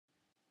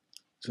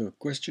So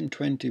question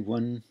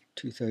 21,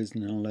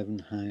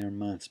 2011 Higher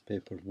Maths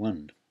Paper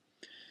 1.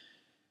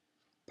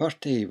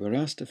 Part A, we're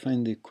asked to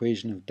find the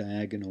equation of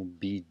diagonal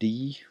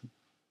BD,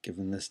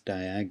 given this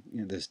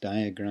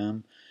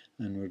diagram,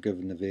 and we're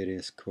given the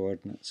various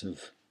coordinates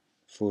of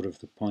 4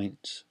 of the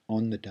points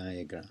on the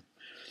diagram.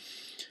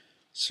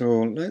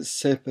 So let's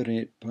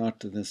separate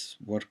part of this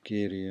work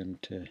area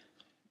into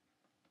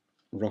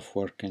rough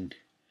working,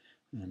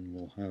 and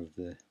we'll have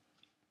the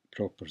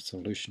proper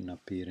solution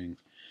appearing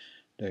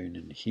down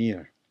in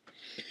here.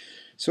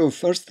 So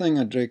first thing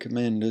I'd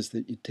recommend is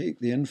that you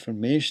take the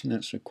information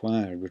that's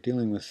required. We're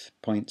dealing with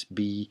points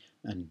B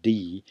and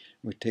D.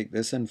 We take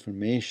this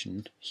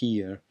information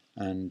here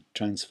and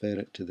transfer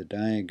it to the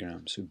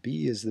diagram. So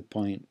B is the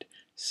point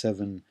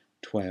 7,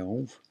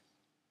 12,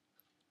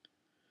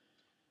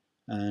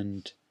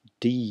 and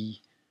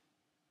D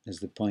is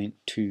the point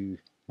 2,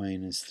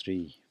 minus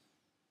 3.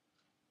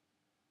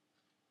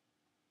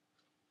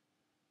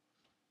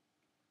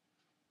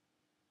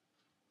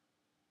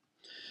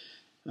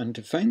 And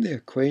to find the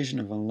equation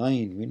of a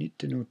line, we need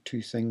to know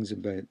two things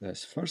about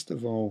this. First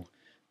of all,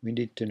 we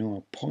need to know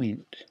a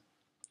point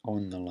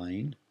on the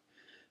line,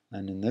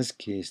 and in this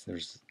case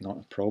there's not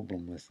a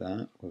problem with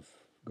that. We've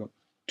got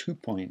 2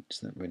 points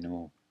that we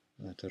know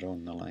that are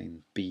on the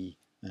line, B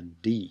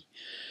and D.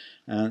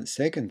 And the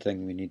second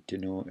thing we need to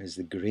know is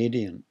the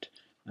gradient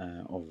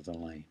of the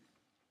line.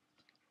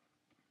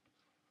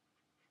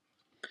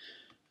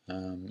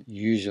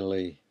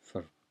 Usually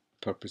for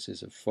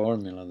purposes of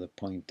formula, the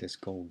point is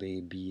called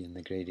AB and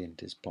the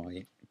gradient is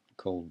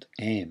called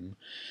M,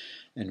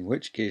 in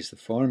which case the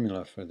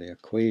formula for the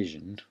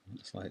equation,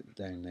 let's write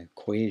down the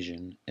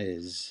equation,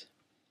 is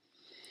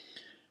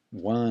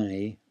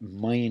y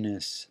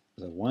minus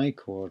the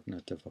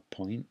y-coordinate of a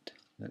point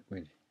that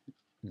we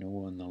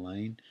know on the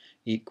line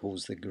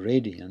equals the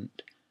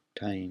gradient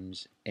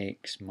times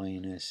x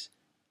minus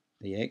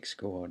the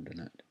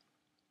x-coordinate.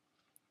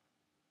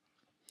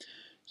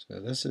 So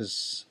this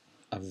is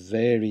a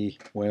very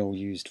well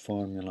used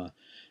formula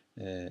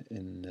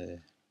in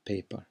the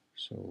paper,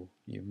 so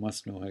you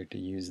must know how to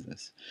use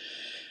this.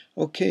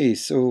 Okay,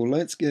 so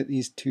let's get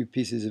these two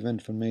pieces of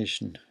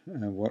information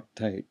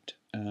worked out.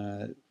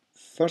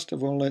 First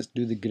of all, let's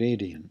do the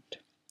gradient.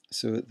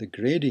 So the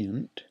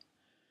gradient,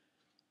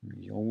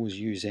 you always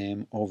use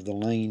M, of the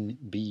line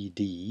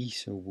BD,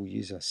 so we'll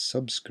use a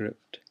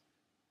subscript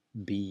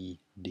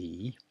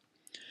BD.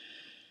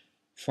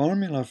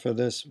 Formula for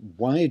this,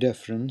 y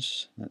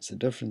difference, that's the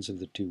difference of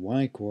the two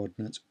y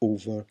coordinates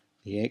over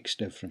the x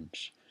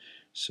difference.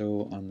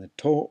 So on the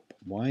top,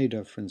 y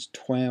difference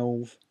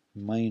 12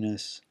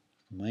 minus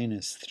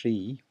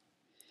 3,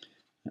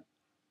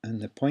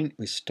 and the point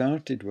we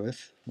started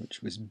with,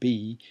 which was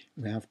B,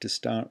 we have to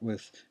start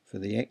with for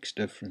the x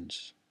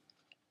difference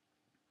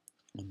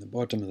on the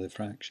bottom of the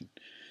fraction.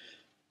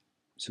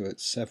 So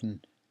it's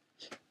 7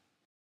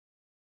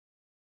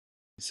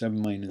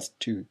 minus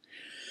 2.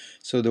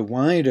 So the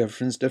y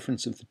difference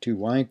of the two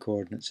y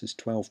coordinates is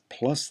 12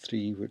 plus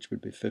 3, which would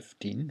be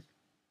 15.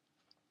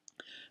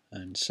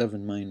 And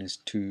 7 minus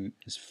 2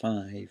 is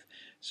 5.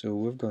 So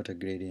we've got a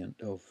gradient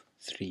of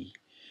 3.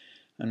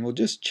 And we'll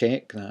just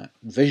check that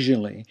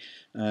visually.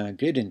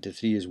 Gradient of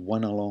 3 is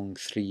 1 along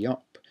 3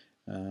 up.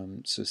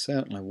 So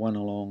certainly 1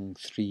 along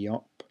 3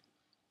 up.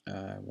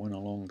 1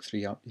 along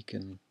 3 up, you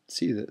can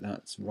see that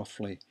that's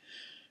roughly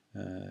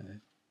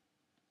 1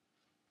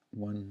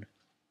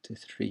 to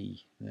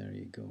 3. There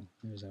you go.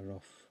 There's a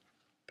rough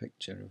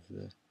picture of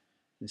the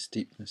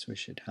steepness we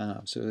should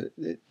have. So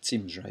it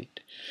seems right.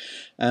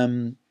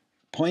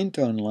 Point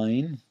on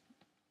line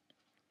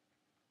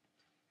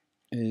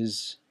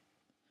is,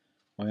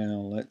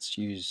 well, let's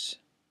use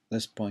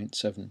this point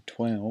 7,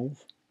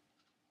 12.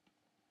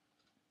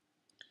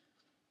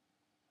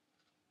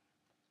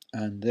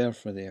 And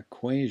therefore the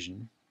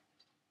equation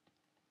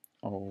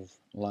of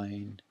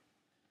line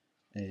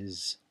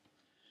is,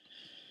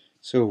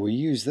 so we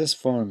use this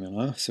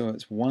formula, so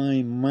it's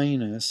y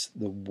minus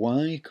the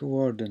y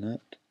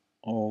coordinate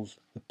of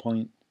the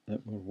point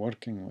that we're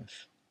working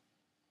with.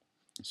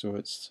 So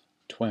it's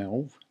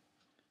 12,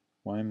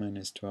 y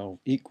minus 12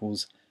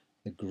 equals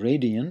the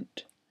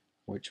gradient,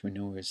 which we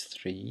know is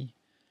 3,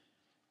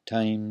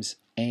 times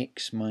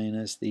x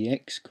minus the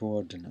x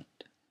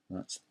coordinate.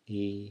 That's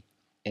a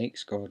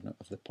x coordinate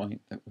of the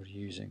point that we're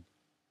using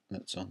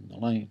that's on the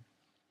line.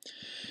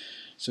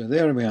 So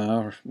there we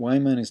are, y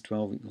minus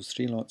 12 equals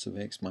 3 lots of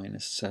x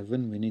minus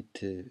 7. We need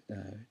to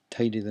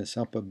tidy this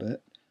up a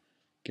bit,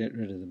 get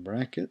rid of the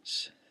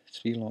brackets.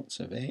 3 lots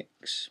of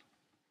x,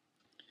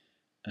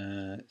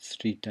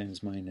 3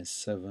 times minus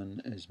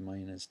 7 is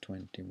minus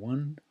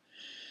 21.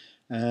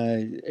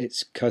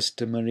 It's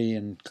customary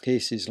in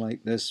cases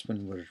like this,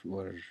 when we're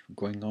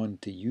going on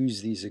to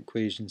use these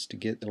equations, to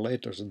get the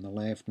letters on the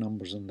left,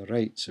 numbers on the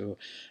right. So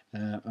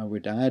I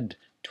would add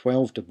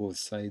 12 to both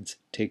sides,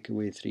 take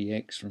away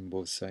 3x from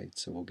both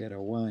sides. So we'll get a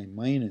y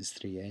minus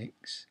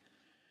 3x,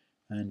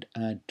 and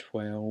add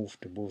 12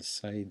 to both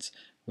sides,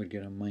 we'd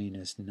get a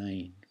minus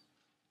 9.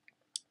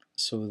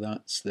 So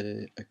that's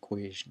the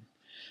equation.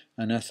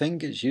 And I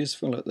think it's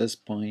useful at this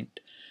point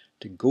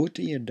to go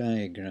to your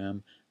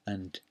diagram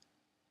and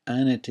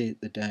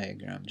annotate the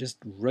diagram. Just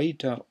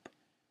write up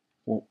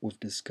what we've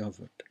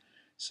discovered.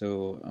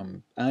 So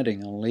I'm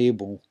adding a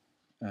label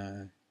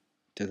to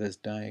this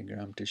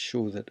diagram to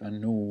show that I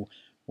know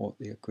what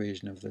the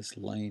equation of this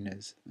line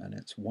is, and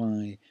it's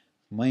y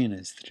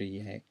minus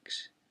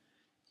 3x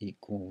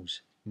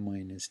equals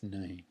minus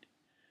 9.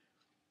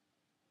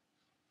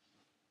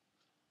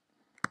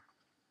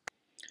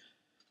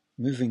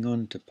 Moving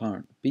on to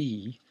part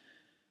B,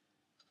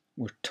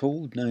 we're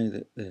told now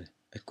that the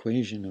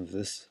equation of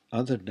this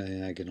other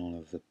diagonal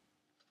of the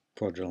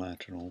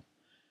quadrilateral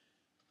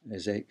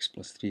is x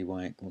plus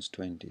 3y equals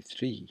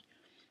 23.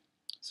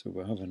 So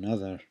we have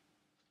another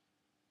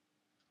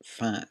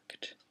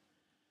fact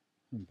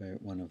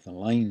about one of the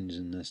lines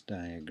in this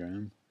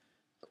diagram.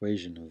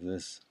 Equation of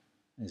this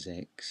is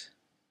x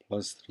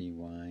plus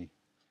 3y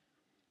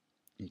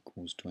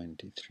equals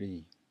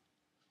 23.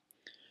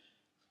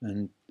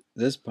 And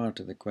this part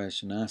of the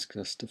question asks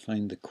us to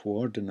find the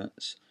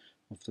coordinates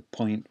of the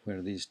point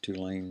where these two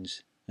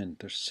lines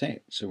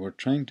intersect. So we're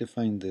trying to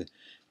find the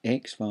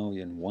x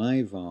value and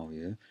y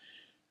value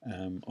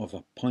of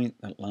a point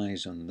that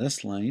lies on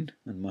this line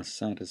and must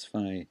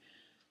satisfy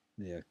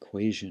the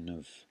equation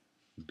of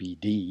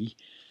BD,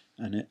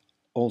 and it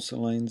also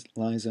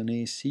lies on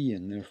AC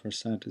and therefore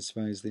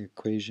satisfies the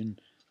equation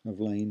of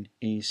line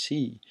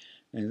AC.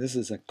 Now this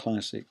is a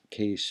classic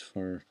case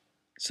for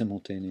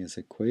simultaneous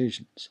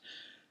equations.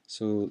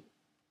 So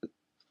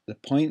the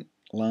point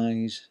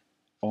lies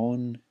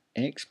on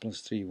x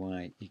plus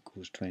 3y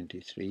equals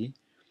 23,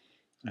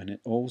 and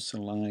it also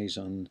lies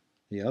on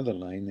the other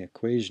line. The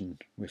equation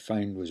we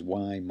found was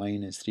y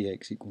minus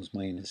 3x equals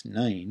minus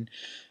 9.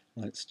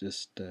 Let's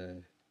just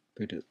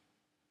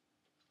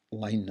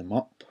line them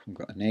up. We've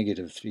got a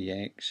negative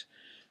 3x,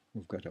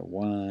 we've got a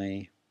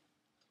y,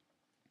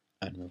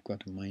 and we've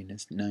got a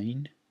minus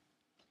 9.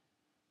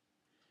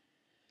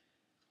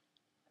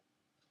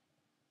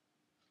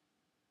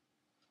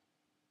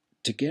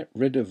 To get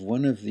rid of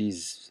one of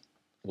these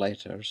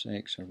letters,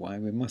 x or y,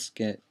 we must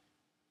get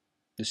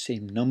the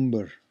same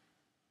number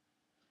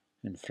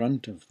in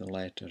front of the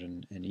letter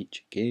in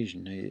each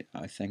occasion.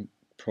 I think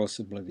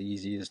possibly the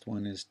easiest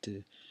one is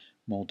to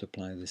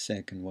multiply the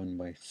second one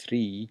by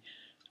 3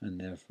 and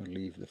therefore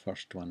leave the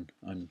first one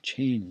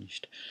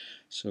unchanged.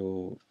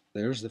 So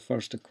there's the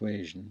first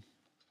equation.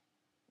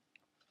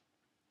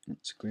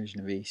 That's the equation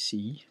of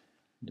AC.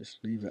 Just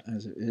leave it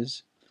as it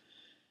is.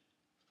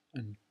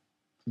 And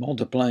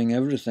multiplying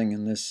everything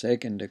in this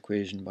second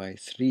equation by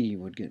 3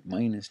 would get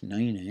minus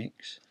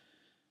 9x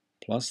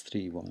plus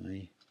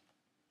 3y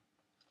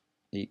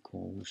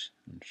equals,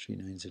 and 3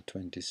 9s are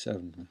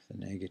 27 with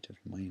the negative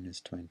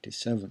minus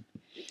 27.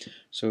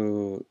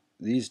 So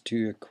these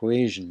two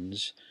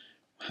equations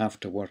have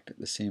to work at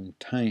the same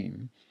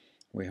time.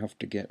 We have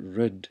to get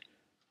rid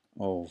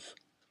of,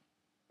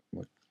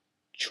 we've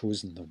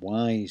chosen the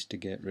y's to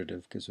get rid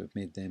of because we've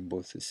made them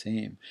both the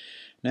same.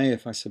 Now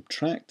if I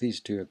subtract these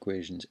two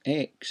equations,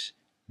 x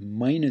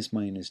minus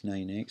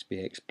 9x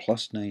be x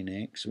plus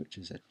 9x, which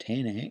is a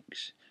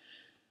 10x,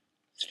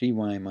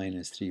 3y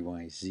minus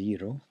 3y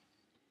 0,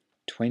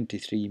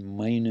 23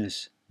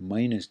 minus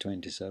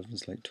 27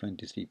 is like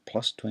 23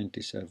 plus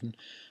 27,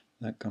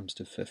 that comes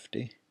to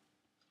 50.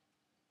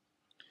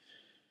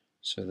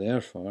 So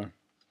therefore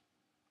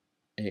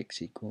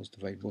x equals,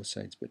 divide both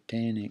sides by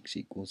 10, x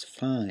equals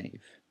 5.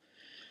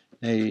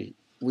 Now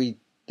we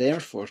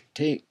therefore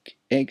take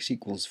x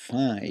equals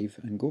 5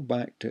 and go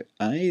back to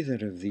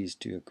either of these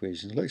two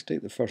equations. Let's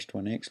take the first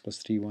one, x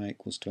plus 3y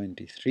equals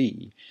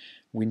 23.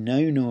 We now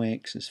know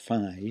x is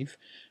 5,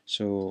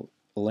 so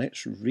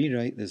let's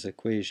rewrite this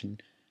equation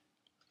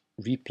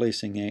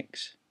replacing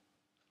x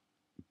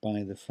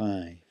by the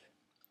 5.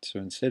 So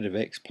instead of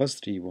x plus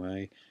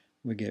 3y,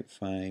 we get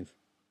 5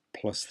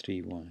 plus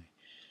 3y.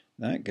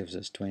 That gives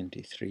us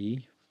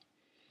 23.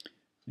 I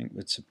think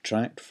we'd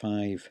subtract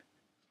 5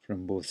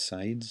 from both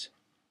sides.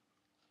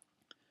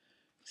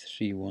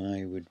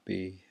 3y would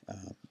be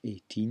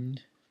 18,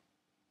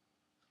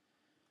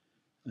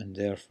 and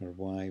therefore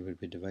y would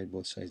be, divide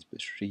both sides by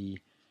 3,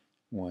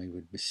 y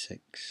would be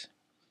 6.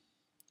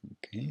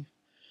 Okay,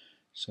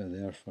 so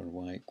therefore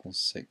y equals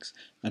 6.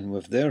 And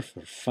we've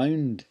therefore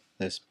found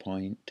this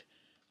point.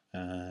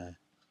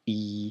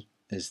 E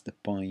is the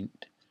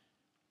point,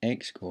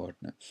 x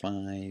coordinate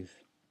 5,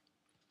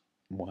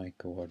 y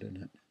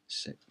coordinate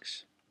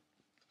 6.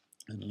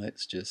 And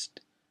let's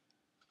just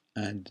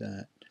add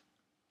that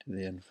to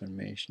the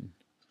information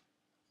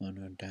on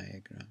our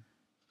diagram.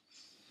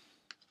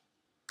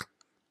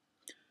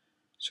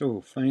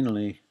 So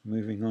finally,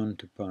 moving on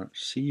to part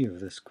C of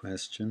this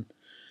question,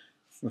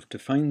 we have to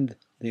find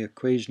the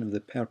equation of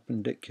the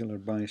perpendicular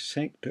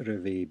bisector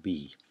of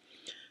AB.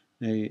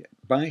 Now,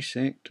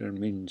 bisector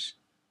means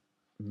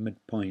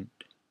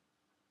midpoint.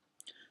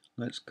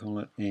 Let's call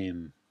it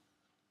M.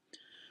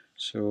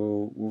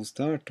 So we'll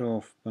start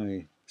off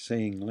by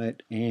saying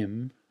let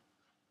M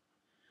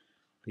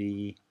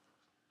be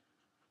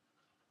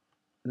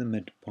the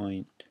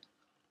midpoint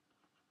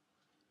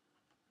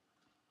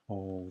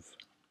of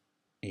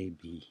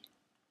AB.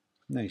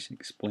 Nice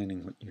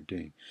explaining what you're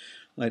doing.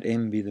 Let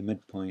M be the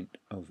midpoint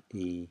of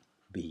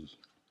AB.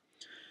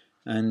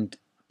 And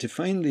to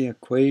find the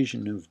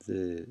equation of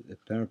the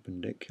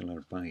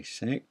perpendicular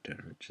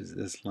bisector, which is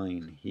this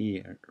line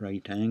here,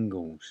 right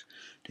angles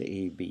to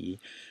AB,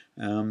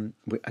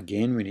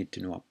 again we need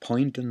to know a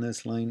point in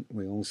this line.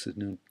 We also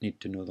need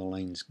to know the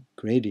line's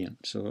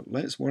gradient. So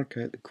let's work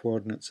out the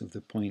coordinates of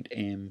the point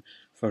M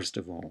first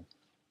of all.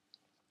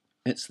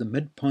 It's the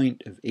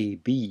midpoint of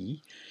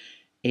AB.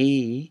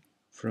 A,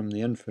 from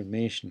the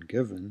information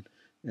given,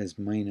 is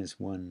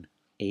 -1,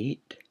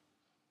 8.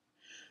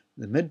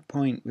 The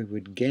midpoint we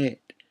would get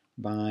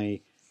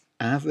by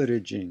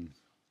averaging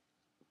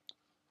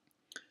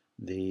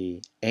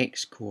the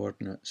x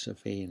coordinates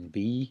of A and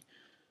B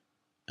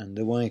and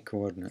the y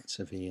coordinates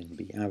of A and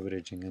B.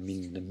 Averaging, I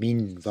mean the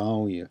mean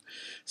value.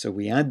 So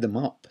we add them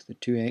up, the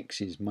two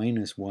x's,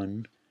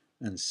 -1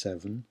 and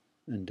 7,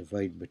 and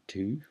divide by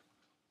 2.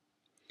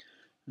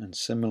 And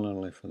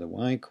similarly for the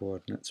y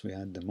coordinates, we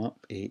add them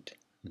up, 8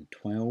 and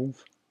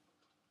 12,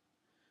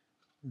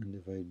 and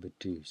divide by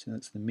 2. So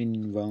that's the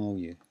mean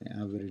value, the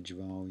average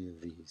value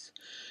of these,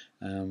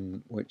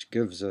 which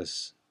gives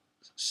us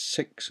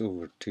 6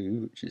 over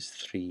 2, which is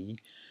 3,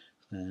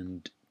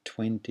 and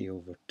 20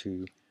 over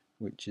 2,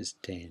 which is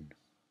 10.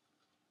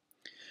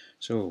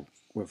 So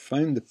we've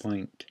found the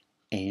point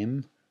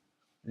M,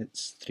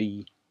 it's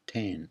 3,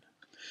 10.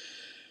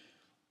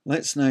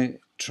 Let's now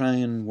try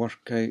and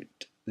work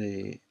out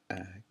the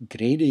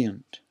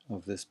gradient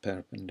of this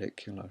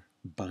perpendicular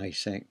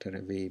bisector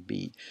of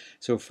AB.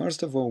 So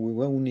first of all, we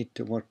will need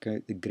to work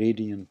out the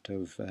gradient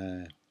of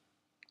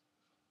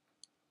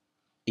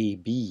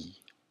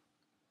AB.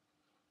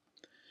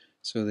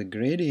 So the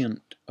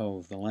gradient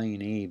of the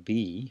line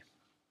AB,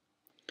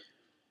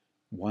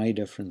 y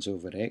difference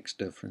over x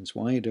difference,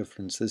 y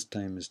difference this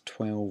time is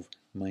 12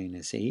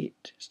 minus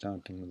 8,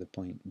 starting with the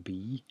point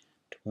B,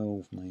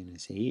 12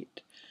 minus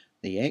 8.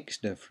 The x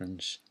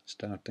difference,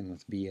 starting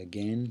with B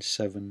again,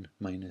 7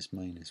 minus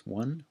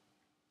 1.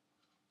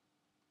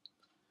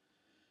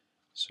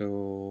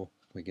 So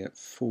we get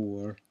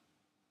 4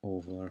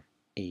 over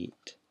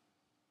 8.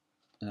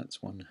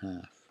 That's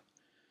 1/2.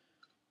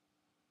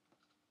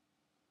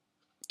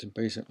 So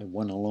basically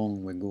 1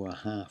 along we go a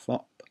half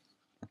up,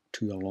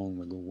 2 along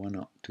we go 1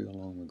 up, 2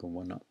 along we go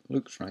 1 up.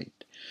 Looks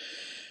right.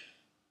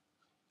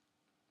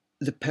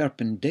 The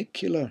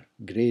perpendicular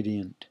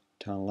gradient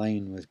to a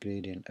line with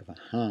gradient of a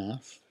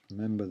half,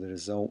 remember the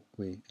result,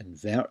 we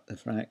invert the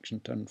fraction,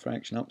 turn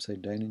fraction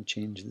upside down and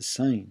change the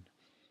sign.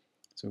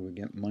 So we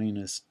get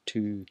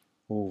 -2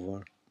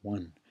 over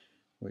 1,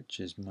 which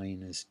is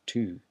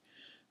 -2.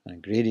 And a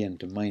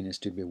gradient of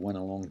 -2 would be 1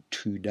 along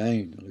 2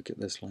 down. Look at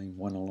this line,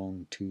 1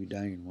 along 2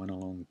 down, 1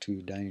 along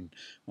 2 down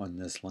on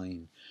this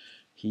line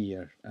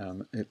here.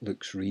 It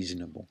looks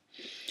reasonable.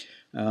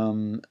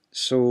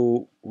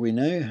 So we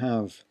now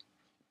have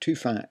two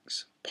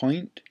facts.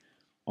 Point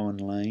on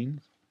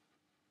line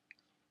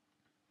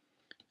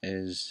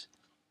is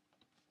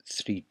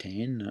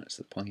 310, that's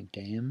the point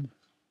M,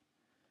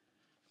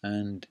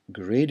 and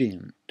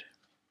gradient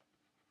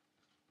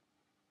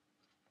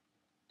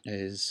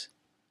is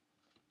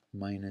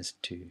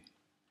 -2.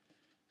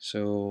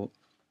 So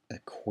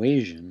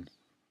equation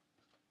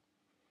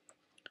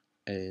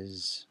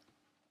is,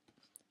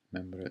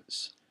 remember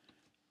it's,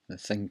 the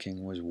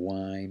thinking was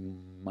y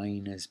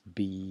minus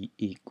b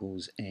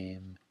equals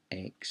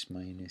mx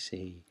minus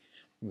a.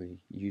 We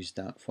used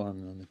that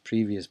formula in the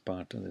previous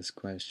part of this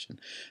question.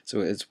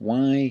 So it's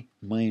y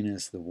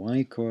minus the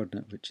y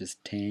coordinate, which is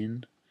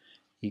 10,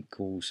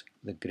 equals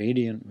the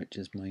gradient, which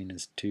is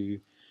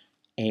 -2,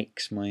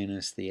 x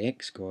minus the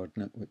x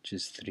coordinate, which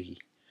is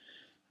 3.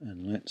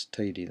 And let's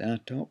tidy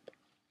that up.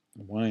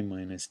 Y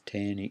minus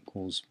 10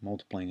 equals,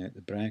 multiplying out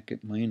the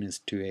bracket, minus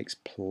 2x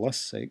plus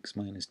 6,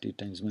 minus 2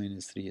 times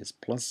minus 3 is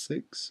plus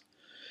 6.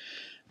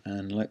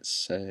 And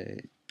let's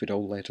put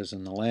all letters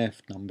on the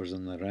left, numbers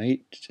on the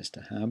right, just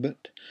a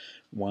habit.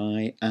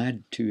 Y,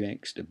 add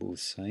 2x to both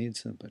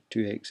sides, so but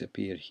 2x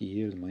appear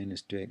here, the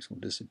minus 2x will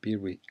disappear.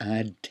 We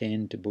add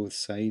 10 to both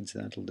sides,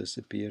 that'll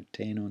disappear.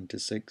 10 onto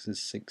 6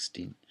 is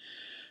 16.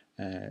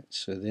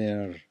 So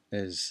there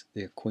is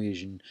the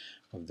equation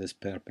of this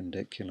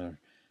perpendicular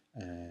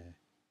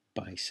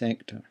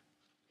bisector.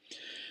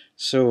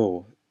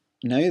 So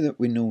now that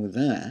we know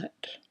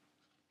that,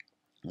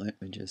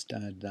 let me just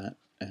add that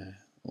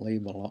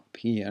label up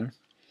here.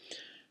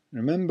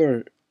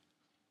 Remember,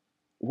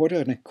 what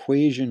an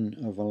equation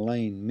of a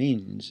line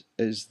means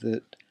is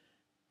that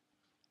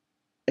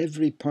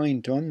every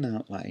point on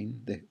that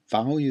line, the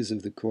values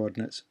of the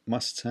coordinates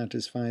must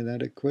satisfy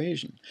that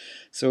equation.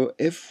 So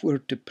if we're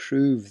to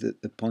prove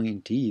that the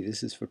point E,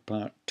 this is for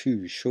part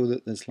 2, show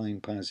that this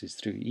line passes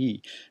through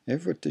E,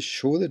 if we're to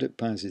show that it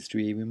passes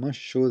through E, we must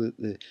show that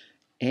the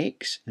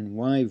x and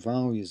y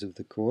values of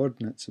the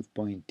coordinates of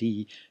point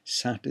E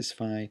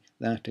satisfy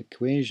that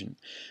equation.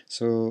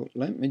 So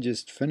let me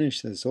just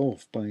finish this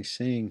off by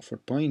saying for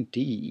point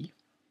E,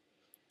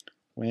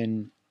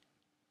 when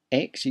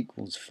x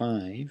equals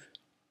 5,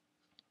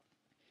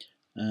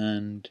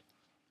 and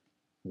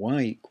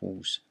y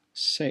equals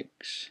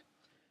 6.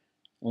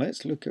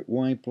 Let's look at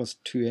y plus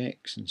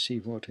 2x and see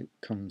what it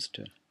comes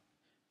to.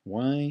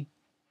 Y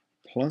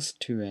plus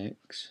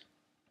 2x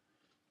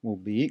will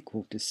be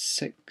equal to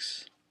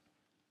 6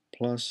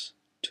 plus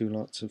 2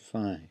 lots of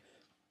 5.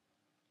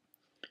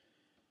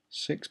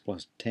 6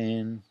 plus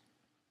 10,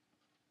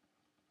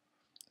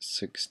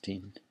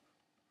 16.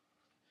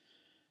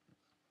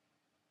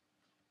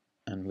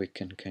 And we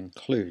can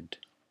conclude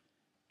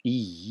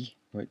E,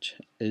 which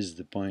is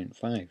the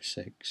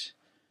 0.56,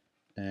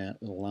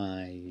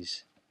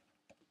 lies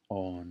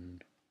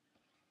on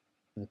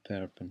the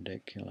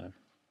perpendicular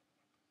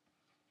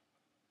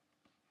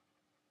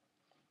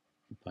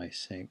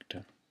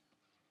bisector.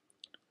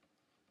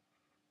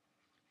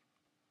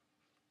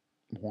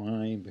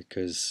 Why?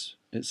 Because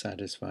it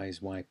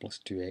satisfies y plus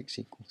 2x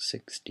equals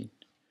 16.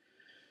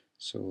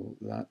 So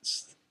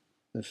that's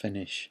the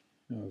finish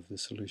of the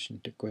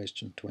solution to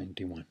question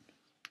 21.